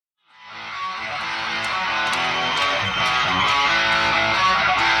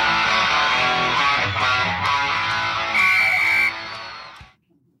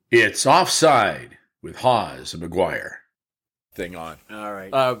It's Offside with Hawes and Maguire. Thing on. All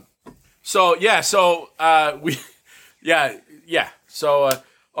right. So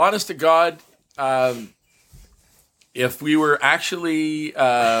honest to God, if we were actually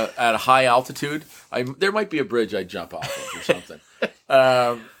at a high altitude, there might be a bridge I'd jump off of or something.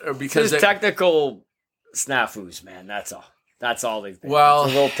 Because Just technical snafus, man. That's all. That's all they've been. Well,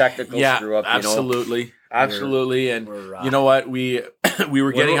 it's a little technical screw up. Absolutely. And we're, you know what? We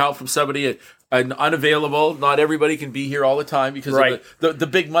were getting help from somebody unavailable. Not everybody can be here all the time because of the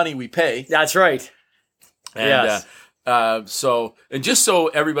big money we pay. That's right. And, yes. So just so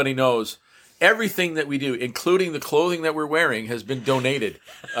everybody knows, everything that we do, including the clothing that we're wearing, has been donated.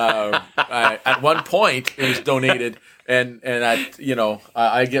 At one point, it was donated, and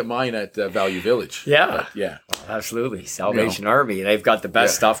I get mine at Value Village. Yeah. Yeah. Absolutely. Salvation Army. They've got the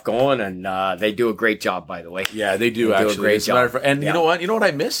best stuff going, and they do a great job, by the way. Yeah, they do actually. Do a great job. And you know what? You know what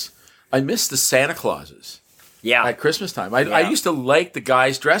I miss? I miss the Santa Clauses. Yeah. At Christmas time. I used to like the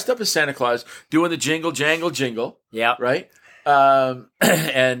guys dressed up as Santa Claus doing the jingle, jangle, jingle. Yeah. Right?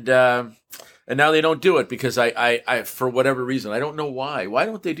 And now they don't do it because I for whatever reason, I don't know why. Why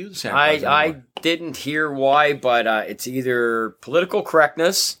don't they do the Santa Claus anymore? I didn't hear why, but it's either political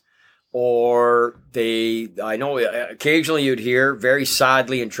correctness or I know occasionally you'd hear, very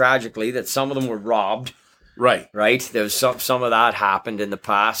sadly and tragically, that some of them were robbed. Right. There's some of that happened in the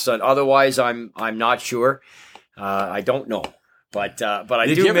past. And otherwise, I'm not sure. I don't know. But I do miss them.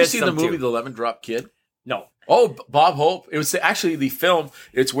 Did you ever see the movie too. The Lemon Drop Kid? No. Oh, Bob Hope. It was actually the film.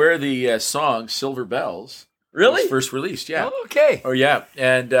 It's where the song Silver Bells was first released. Yeah. Oh, okay. Oh, yeah.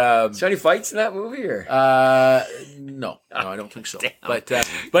 And is there any fights in that movie? Or? No, I don't think so. Damn. But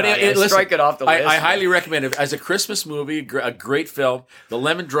listen, strike it off the list. I highly recommend it as a Christmas movie. A great film, The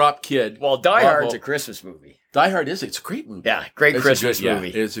Lemon Drop Kid. Well, Die Hard's a Christmas movie. Die Hard it's a great movie. Yeah, great Christmas movie.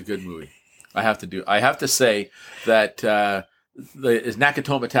 Yeah, it's a good movie. I have to say that is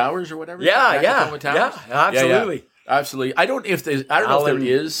Nakatomi Towers or whatever. Yeah, Towers? absolutely. Absolutely. I don't know if there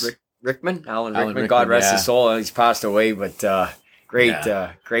is Alan Rickman, God rest his soul. He's passed away, but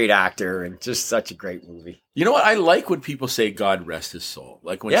great actor and just such a great movie. You know what? I like when people say God rest his soul.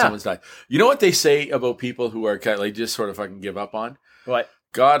 Like when someone's died. You know what they say about people who are kind of like just sort of fucking give up on? What?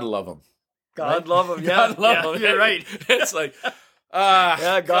 God love them. God love him. God love him. You're right. It's like,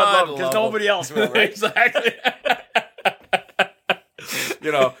 God love him because nobody else will, right? Exactly.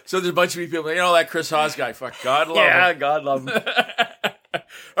 So there's a bunch of people, that Chris Hawes guy, fuck, God love him. Yeah, God love him.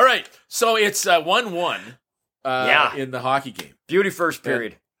 All right, so it's 1-1 in the hockey game. Beauty first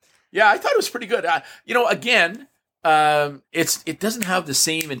period. Yeah, I thought it was pretty good. Again, it doesn't have the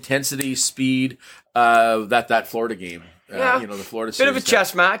same intensity, speed that Florida game. The Florida bit of a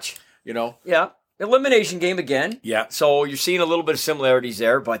chess match. Yeah. Elimination game again. Yeah. So you're seeing a little bit of similarities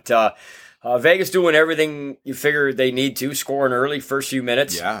there, but Vegas doing everything you figure they need to, scoring early, first few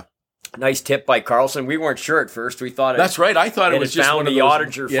minutes. Yeah. Nice tip by Carlson. We weren't sure at first. We thought that's right. I thought it was just one of the those,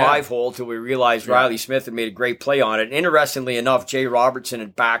 Ottinger 5-hole till we realized Riley Smith had made a great play on it. And interestingly enough, Jay Robertson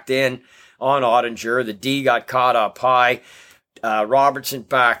had backed in on Ottinger. The D got caught up high. Robertson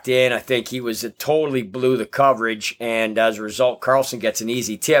backed in. I think he totally blew the coverage, and as a result, Carlson gets an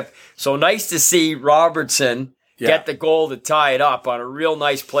easy tip. So nice to see Robertson get the goal to tie it up on a real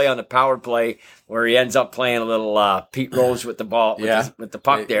nice play on the power play, where he ends up playing a little Pete Rose with the ball, with the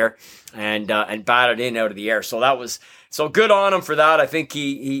puck there, and batted in out of the air. So that was good on him for that. I think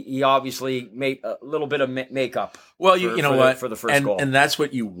he obviously made a little bit of makeup. Well, for the first goal, and that's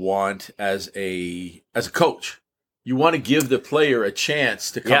what you want as a coach. You want to give the player a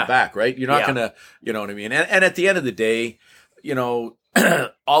chance to come back, right? You're not going to, you know what I mean? And at the end of the day,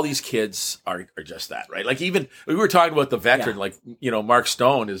 all these kids are just that, right? Like even, we were talking about the veteran, like, Mark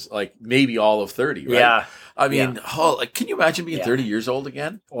Stone is like maybe all of 30, right? Yeah. I mean, can you imagine being 30 years old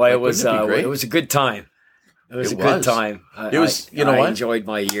again? Well, it was a good time. It was a good time. I enjoyed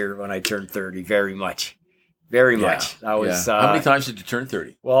my year when I turned 30 very much. Very much. That was. How many times did you turn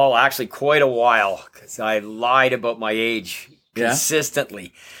 30? Well, actually, quite a while, because I lied about my age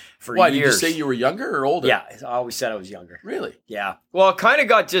consistently for years. Why, did you say you were younger or older? Yeah, I always said I was younger. Really? Yeah. Well, it kind of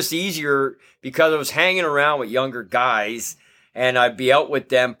got just easier because I was hanging around with younger guys, and I'd be out with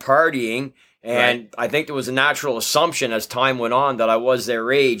them partying, and I think there was a natural assumption as time went on that I was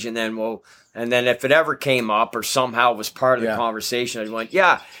their age, and then if it ever came up or somehow was part of the conversation, I went,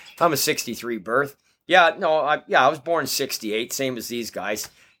 I'm a 63 birth. Yeah, no, I was born in 68, same as these guys.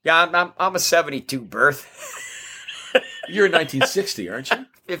 Yeah, I'm a 72 birth. You're a 1960, aren't you?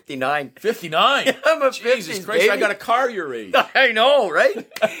 59. 59? I'm a 50s, Jesus Christ, baby. I got a car your age. I know, right?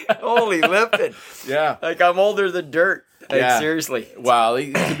 Holy lifted. Yeah. Like I'm older than dirt. Like, seriously. Well,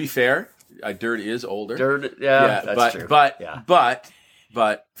 to be fair, Dirt is older. That's true.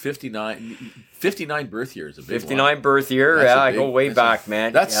 But 59 birth year is a big 59 one. birth year. I go way back,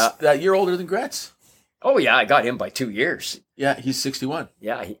 man. That's that year older than Gretz. Oh, yeah, I got him by 2 years. Yeah, he's 61.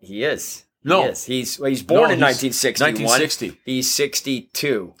 Yeah, he is. No. He is. He's born in 1961. 1960. He's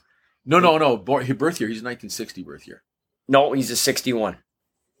 62. No. His birth year, he's 1960 birth year. No, he's a 61.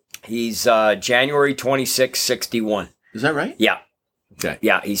 He's January 26, 61. Is that right? Yeah. Okay.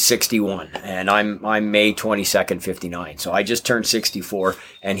 Yeah, he's 61, and I'm May 22nd, 59. So I just turned 64,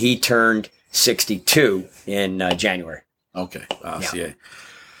 and he turned 62 in January. Okay. See,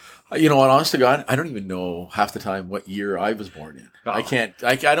 you know what? Honest to God, I don't even know half the time what year I was born in. Oh. I can't.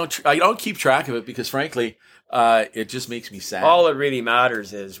 I don't keep track of it because, frankly, it just makes me sad. All that really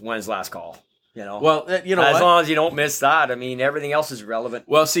matters is when's last call. You know. Well, as long as you don't miss that, I mean, everything else is relevant.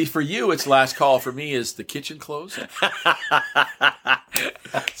 Well, see, for you, it's last call. For me, is the kitchen closed? It's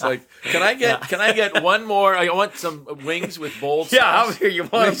like, can I get one more? I want some wings with bowls. Yeah, you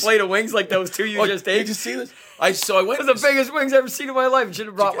want a plate of wings like those two you just ate? Did you see this? I went. Those are the biggest wings I've ever seen in my life. Should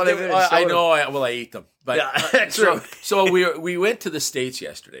have brought one. I know. I ate them. But yeah, true. So we went to the States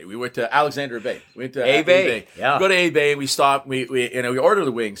yesterday. We went to Alexandria Bay. We went to A-Bay. Yeah. We go to A-Bay. We stopped. We ordered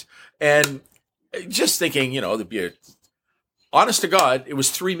the wings and. Just thinking, honest to God, it was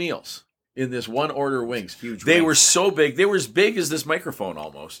 3 meals in this one order of wings. Huge. They were so big; they were as big as this microphone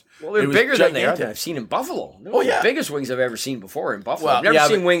almost. Well, they're bigger than they are that I've seen in Buffalo. The biggest wings I've ever seen before in Buffalo. I've never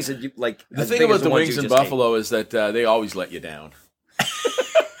seen wings that you like. The thing about the wings in Buffalo is that they always let you down.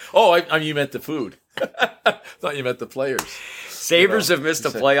 Oh, you meant the food. Thought you meant the players. Sabres have missed the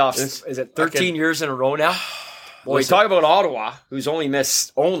playoffs. Is it 13 years in a row now? Well, we talk about Ottawa, who's only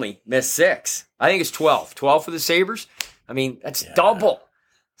missed 6. I think it's 12. 12 for the Sabres. I mean, that's double.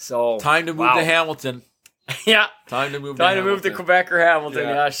 So time to move to Hamilton. Yeah. Time to move to Quebec or Hamilton.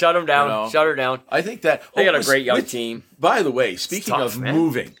 Yeah. Shut them down. Shut her down. I think that they got a great young team. By the way, speaking of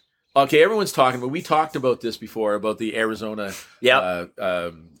moving, okay, everyone's talking about. We talked about this before about the Arizona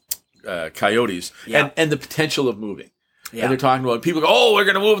Coyotes and the potential of moving. Yeah. And they're talking about people go, oh, we're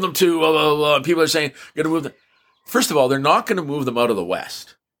going to move them to blah, blah, blah. And people are saying we're going to move them. First of all, they're not going to move them out of the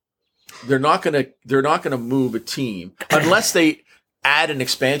West. They're not going to move a team unless they add an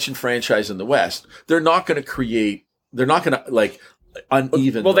expansion franchise in the West. They're not going to like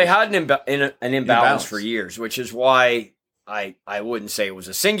uneven. Well, they had an imbalance for years, which is why I wouldn't say it was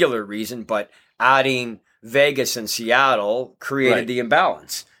a singular reason, but adding Vegas and Seattle created the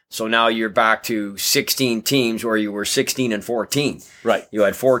imbalance. So now you're back to 16 teams where you were 16 and 14. Right. You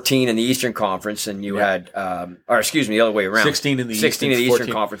had 14 in the Eastern Conference and you had, the other way around. 16 in the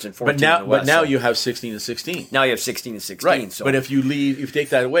Eastern Conference and 14 in the West. But now you have 16 and 16. Now you have 16 and 16. Right. So. But if you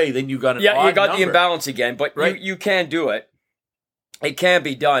take that away, then you got an odd you got number. The imbalance again. But you can do it. It can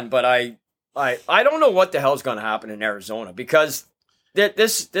be done. But I don't know what the hell's going to happen in Arizona because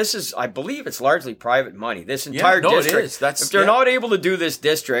this is, I believe it's largely private money. This entire district. It is. If they're not able to do this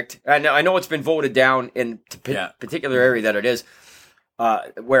district, and I know it's been voted down in the particular area that it is,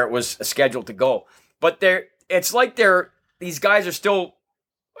 where it was scheduled to go. But it's like these guys are still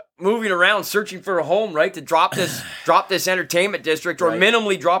moving around searching for a home, right? To drop this entertainment district or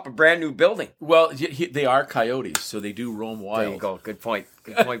minimally drop a brand new building. Well, they are coyotes, so they do roam wild. There you go. Good point.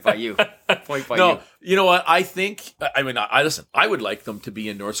 Good point by you. You know what? I think, listen, I would like them to be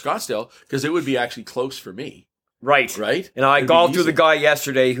in North Scottsdale because it would be actually close for me. Right. I called to the guy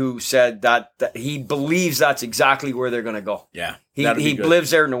yesterday who said that he believes that's exactly where they're going to go. Yeah. He lives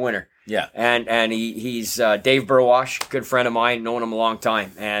there in the winter. Yeah. And he's Dave Burwash, good friend of mine, known him a long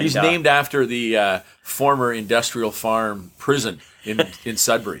time. And he's named after the former industrial farm prison in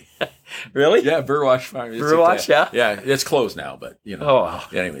Sudbury. Really? Yeah, Burwash Farm. Burwash, yeah? Yeah, it's closed now, but Oh, wow.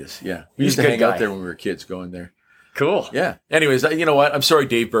 Anyways, yeah. We used to hang out there when we were kids going there. Cool. Yeah. Anyways, you know what? I'm sorry,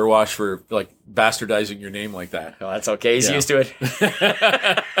 Dave Burwash, for bastardizing your name like that. Oh, that's okay. He's used to it.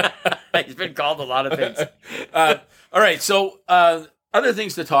 He's been called a lot of things. All right. So, other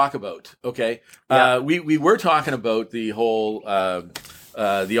things to talk about. Okay. Yeah. We were talking about the whole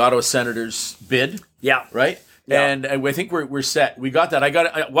the Ottawa Senators bid. Yeah. Right. Yeah. And I think we're set. We got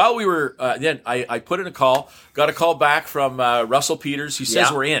that. While we were then I put in a call. Got a call back from Russell Peters. He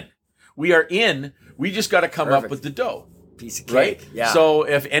says we're in. We are in. We just got to come up with the dough. Piece of cake. Right. Yeah. So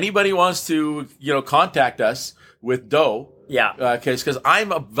if anybody wants to contact us with dough. Yeah. Because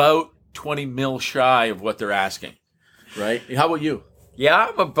I'm about 20 mil shy of what they're asking. Right. How about you? Yeah,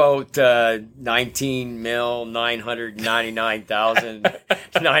 I'm about 19 mil,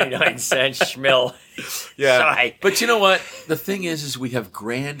 999,099 cents schmil. Yeah. Shy. But you know what? The thing is we have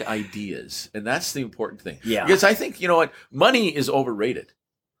grand ideas, and that's the important thing. Yeah. Because I think, you know what? Money is overrated.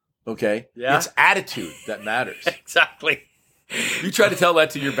 Okay? Yeah. It's attitude that matters. Exactly. You try to tell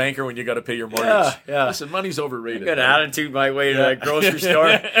that to your banker when you got to pay your mortgage. Yeah. Listen, money's overrated. I got an attitude my way to that grocery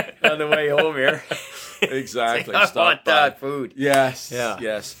store on the way home here. Exactly. I want that food. Yes. Yeah.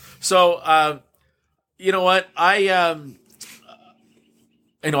 Yes. So, you know what? I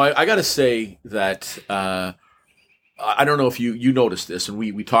got to say that I don't know if you noticed this, and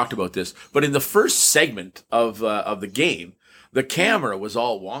we talked about this, but in the first segment of the game, the camera was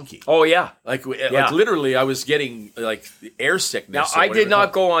all wonky. Oh yeah, like literally, I was getting like air sickness. Now I did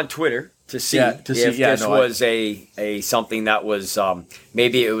not go on Twitter to see if this was a something that was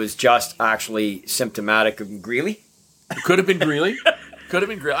maybe it was just actually symptomatic of Greeley. It could have been Greeley. Could have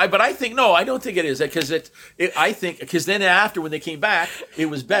been Greeley. But I think, no, I don't think it is. Because because then after when they came back, it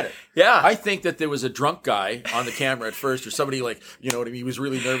was better. Yeah. I think that there was a drunk guy on the camera at first, or somebody like, you know what I mean? He was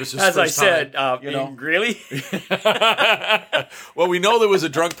really nervous. As I said, Greeley. Well, we know there was a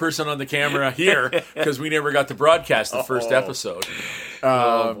drunk person on the camera here because we never got to broadcast the first episode.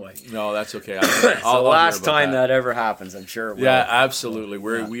 Oh boy. No, that's okay. It's the last time that ever happens, I'm sure it will. Yeah, absolutely.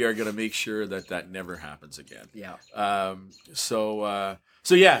 We are going to make sure that never happens again. Yeah.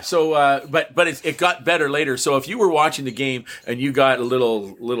 But it got better later. So if you were watching the game and you got a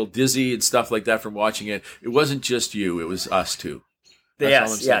little dizzy and stuff like that from watching it, it wasn't just you; it was us too.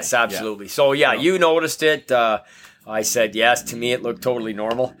 Yes, absolutely. Yeah. So you noticed it. I said yes. To me, it looked totally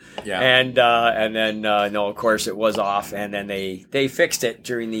normal. Yeah. And then no, of course, it was off. And then they fixed it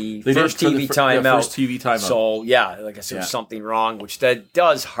during the first TV timeout. First TV timeout. So like I said, there's something wrong, which that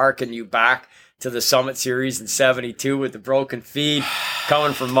does harken you back to the Summit Series in '72 with the broken feed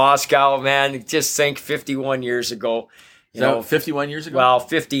coming from Moscow. Man, just think 51 years ago. You know, 51 years ago? Well,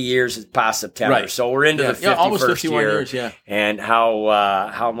 50 years past September. Right. So we're into the 51st almost 51 year. Years, yeah. And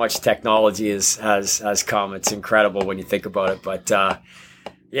how much technology has come. It's incredible when you think about it. But,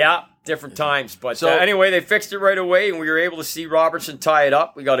 different times. But anyway, they fixed it right away, and we were able to see Robertson tie it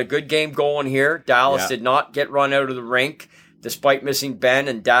up. We got a good game going here. Dallas did not get run out of the rink, despite missing Ben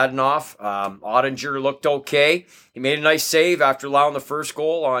and Dadenoff. Ottinger looked okay. He made a nice save after allowing the first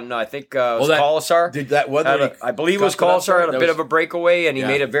goal on, I think, Colasar. Did that one? I believe it was Colasar. Had a bit of a breakaway, and he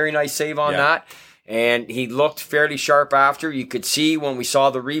made a very nice save on that. And he looked fairly sharp after. You could see when we saw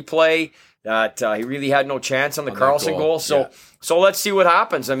the replay that he really had no chance on the Carlson goal. So let's see what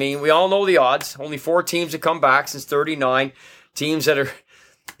happens. I mean, we all know the odds. Only 4 teams have come back since '39. Teams that are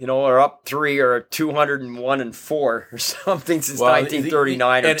up 3 or 201-4 or something since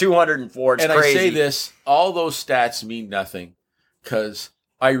 1939 or 204. It's crazy. I say this, all those stats mean nothing because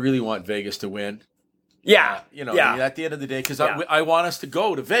I really want Vegas to win. Yeah. At the end of the day, because I want us to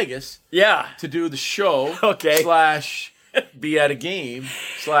go to Vegas to do the show / be at a game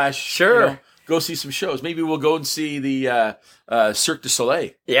 / go see some shows. Maybe we'll go and see the Cirque du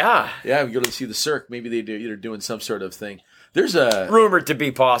Soleil. Yeah. Yeah, we go to see the Cirque. Maybe they're doing some sort of thing. There's a rumored to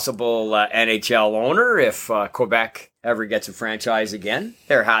be possible NHL owner if Quebec ever gets a franchise again.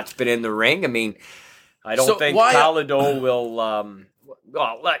 Their hat's been in the ring. I mean, I don't think Palado will.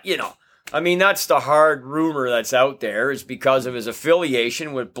 I mean, that's the hard rumor that's out there is because of his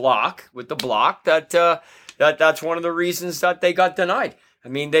affiliation with the Block. That's one of the reasons that they got denied. I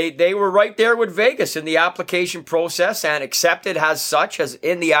mean, they were right there with Vegas in the application process and accepted as such as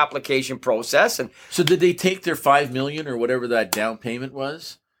in the application process. And so did they take their $5 million or whatever that down payment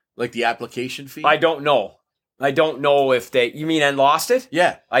was? Like the application fee? I don't know. If you mean and lost it?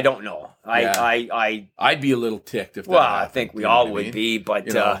 Yeah. I don't know. I'd be a little ticked if that happened. I think we all would be, but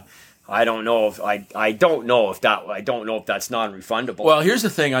I don't know if that's non-refundable. Well, here's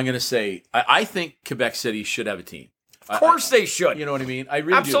the thing I'm going to say. I think Quebec City should have a team. Of course they should. You know what I mean? I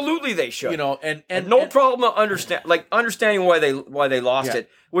really absolutely they should. And no problem understanding why they lost it.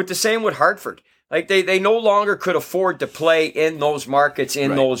 With the same with Hartford. Like they no longer could afford to play in those markets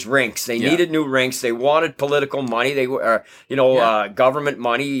in those rinks. They needed new rinks. They wanted political money. They were government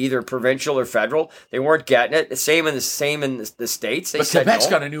money, either provincial or federal. They weren't getting it. The same in the States. But Quebec's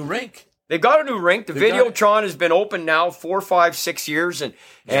got a new rink. They've got a new rink. The Videotron has been open now 4, 5, 6 years, and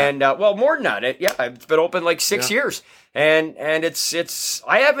more than that. It's been open like 6 years, and it's.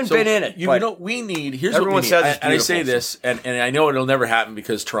 I haven't been in it. We need. Here's what we need. And I say this, and I know it'll never happen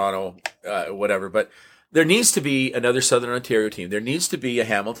because Toronto, whatever. But there needs to be another Southern Ontario team. There needs to be a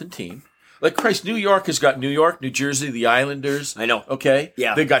Hamilton team. Like Christ, New York has got New York, New Jersey, the Islanders. I know. Okay.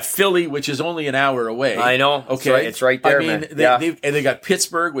 Yeah. They've got Philly, which is only an hour away. I know. Okay. It's right there, man. man. They got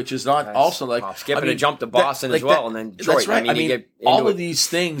Pittsburgh, which is not also like skipping a jump to Boston as well, and then Detroit. That's right. You get all of these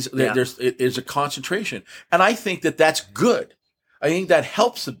things. There's a concentration, and I think that's good. I think that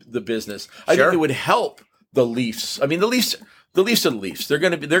helps the business. I think it would help the Leafs. I mean, the Leafs are the Leafs. They're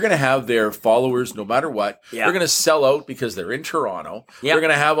gonna have their followers no matter what. Yeah. They're gonna sell out because they're in Toronto. Yeah. They're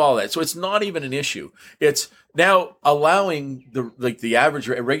gonna have all that. So it's not even an issue. It's now allowing the average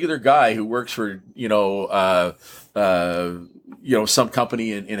regular guy who works for some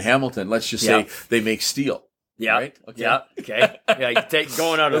company in Hamilton. Let's just say they make steel. Yeah. Right? Okay. Yeah. Okay. Yeah. You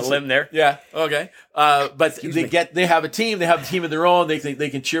going out on a limb there. Yeah. Okay. But they have a team. They have a team of their own. They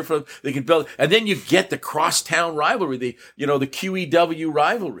can cheer for them. They can build, and then you get the crosstown rivalry. The QEW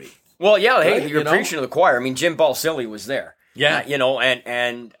rivalry. Well, yeah. Hey, you're preaching to the choir. I mean, Jim Balsillie was there. Yeah.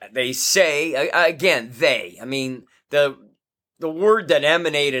 And they say again, I mean, the word that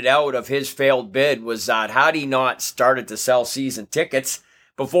emanated out of his failed bid was that had he not started to sell season tickets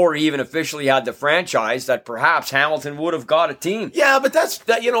before he even officially had the franchise, that perhaps Hamilton would have got a team. Yeah, but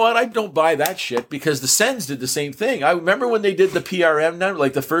that. You know what? I don't buy that shit because the Sens did the same thing. I remember when they did the PRM number,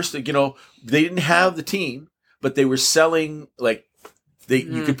 like the first, they didn't have the team, but they were selling like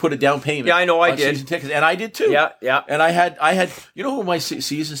you could put a down payment. Yeah, I know. I did season tickets, and I did too. Yeah, yeah. And I had. You know who my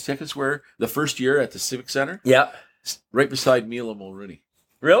season tickets were the first year at the Civic Center? Yeah, right beside Mila Mulrooney.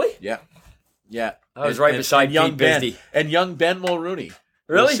 Really? Yeah, yeah. I was right beside young Ben and young Ben Mulrooney.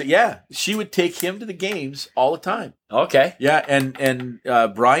 Really? Yeah. She would take him to the games all the time. Okay. Yeah, and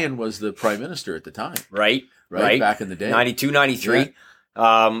Brian was the prime minister at the time. Right. Back in the day. 92, 93. Yeah.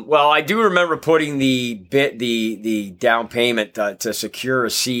 Well, I do remember putting the down payment to secure a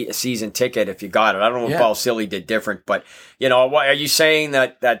season ticket if you got it. I don't know if Balsillie did different, but what are you saying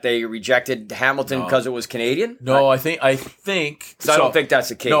that they rejected Hamilton because it was Canadian? No, I think. So I don't think that's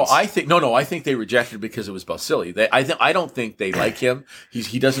the case. No, I think they rejected it because it was Balsillie. I don't think they like him.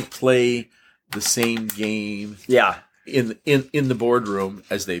 He doesn't play the same game. Yeah. In the boardroom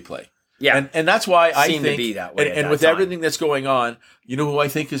as they play. Yeah, and that's why I think to be that way. And with everything that's going on, you know who I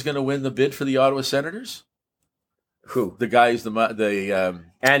think is going to win the bid for the Ottawa Senators? Who? The guy who's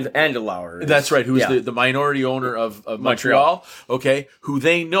and Lauer. That's right. Who's the minority owner of Montreal? Okay, who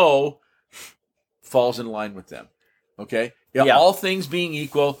they know falls in line with them. Okay, all things being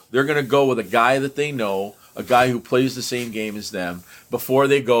equal, they're going to go with a guy that they know, a guy who plays the same game as them, before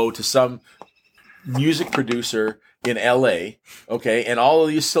they go to some music producer in LA, okay, and all of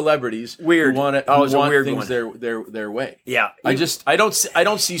these celebrities weird. Who want things their way. Yeah, I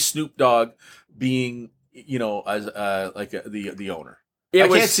don't see Snoop Dogg being as the owner.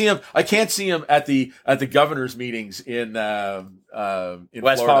 I can't see him at the governor's meetings in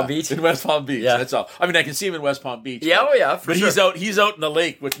West Palm Beach. In West Palm Beach, that's all. I mean, I can see him in West Palm Beach. Yeah, but sure. He's out in the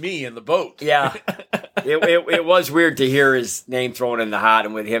lake with me in the boat. Yeah, it was weird to hear his name thrown in the hat,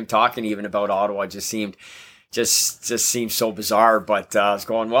 and with him talking even about Ottawa, just seemed so bizarre. But I was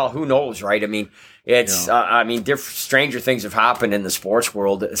going, well, who knows, right? I mean, it's stranger things have happened in the sports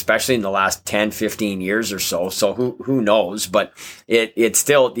world, especially in the last 10, 15 years or so. So who knows? But it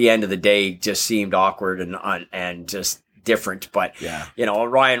still, at the end of the day, just seemed awkward and just different. But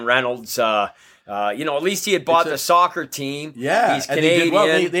Ryan Reynolds, at least he had bought the soccer team. Yeah, he's Canadian. They did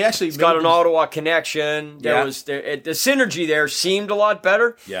well. They actually he's got an Ottawa connection. The synergy there seemed a lot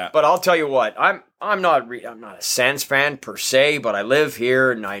better. Yeah, but I'll tell you what, I'm not a Sens fan per se, but I live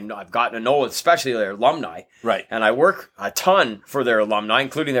here and I've gotten to know especially their alumni. Right, and I work a ton for their alumni,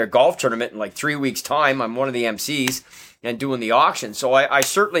 including their golf tournament in like 3 weeks' time. I'm one of the MCs and doing the auction, so I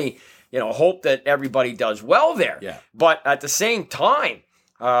certainly hope that everybody does well there. Yeah, but at the same time.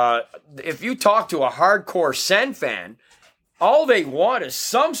 If you talk to a hardcore Sen fan, all they want is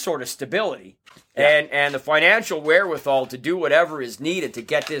some sort of stability and the financial wherewithal to do whatever is needed to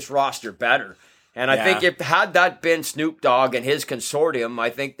get this roster better. And I think had that been Snoop Dogg and his consortium, I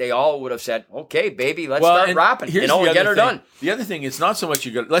think they all would have said, "Okay, baby, let's start rapping, and get her done." The other thing, it's not so much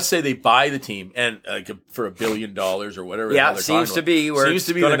let's say they buy the team and for $1 billion or whatever. Yeah, seems to be where seems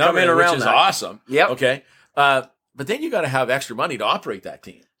to be the number, in around which is that. awesome. Yep. Okay. But then you got to have extra money to operate that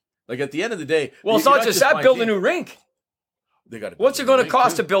team. Like at the end of the day, well, it's not just that. Build a new rink. They got. What's it going to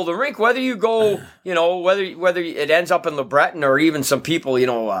cost to build a rink? Whether you go, whether it ends up in LeBreton or even some people,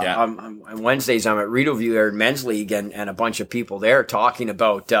 on Wednesdays I'm at Rideauview there in Men's League and a bunch of people there talking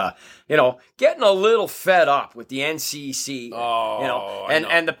about, getting a little fed up with the NCC,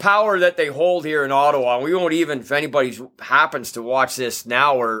 and the power that they hold here in Ottawa. We won't even, if anybody happens to watch this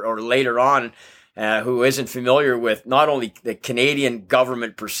now or later on, who isn't familiar with not only the Canadian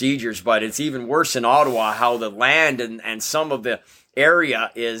government procedures, but it's even worse in Ottawa, how the land and some of the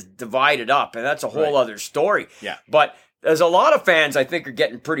area is divided up. And that's a whole other story. Yeah. But there's a lot of fans, I think, are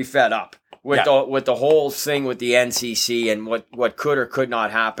getting pretty fed up with the whole thing with the NCC and what could or could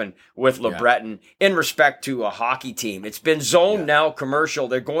not happen with LeBreton in respect to a hockey team. It's been zoned now commercial.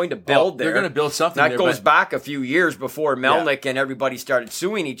 They're going to build there. They're going to build something that there. Goes back a few years before Melnick and everybody started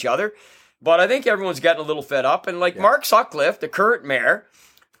suing each other. But I think everyone's getting a little fed up. And Mark Sutcliffe, the current mayor,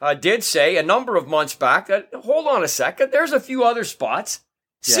 did say a number of months back that, hold on a second, there's a few other spots,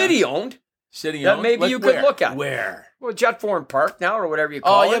 city-owned, that maybe you could look at. Where? Well, Jet Foreign Park now, or whatever you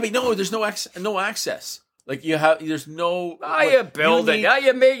call it. Oh, yeah, but no, there's no access. Like there's no. You build it.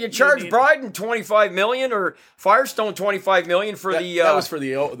 You charge Bryden $25 million or Firestone $25 million for the. That was for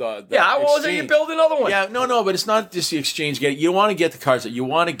the what was it? You build another one. Yeah, no, but it's not just the exchange. You want to get the cars. You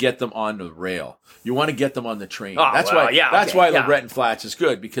want to get them on the rail. You want to get them on the train. That's why LeBreton Flats is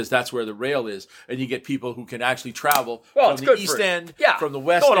good, because that's where the rail is, and you get people who can actually travel from the east end, from the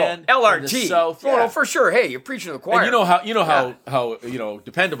west end, LRT, from the south. No, for sure. Hey, you're preaching to the choir. And you know how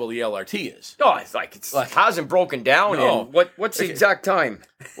dependable the LRT is. No, it's hasn't broken down. No. In what's the exact time?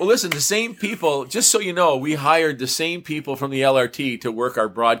 Well, listen, the same people. Just so you know, we hired the same people from the LRT to work our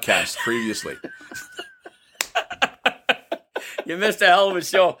broadcast previously. You missed a hell of a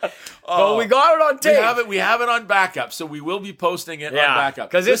show. But we got it on tape. We have it on backup, so we will be posting it on backup.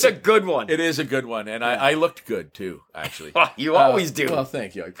 Because it's a good one. It is a good one, and I looked good, too, actually. You always do. Well,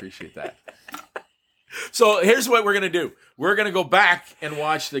 thank you. I appreciate that. So here's what we're going to do. We're going to go back and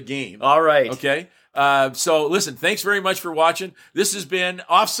watch the game. All right. Okay? So listen, thanks very much for watching. This has been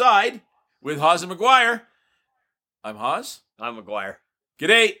Offside with Hawes and Maguire. I'm Hawes. I'm Maguire.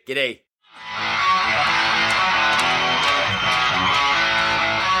 G'day. G'day.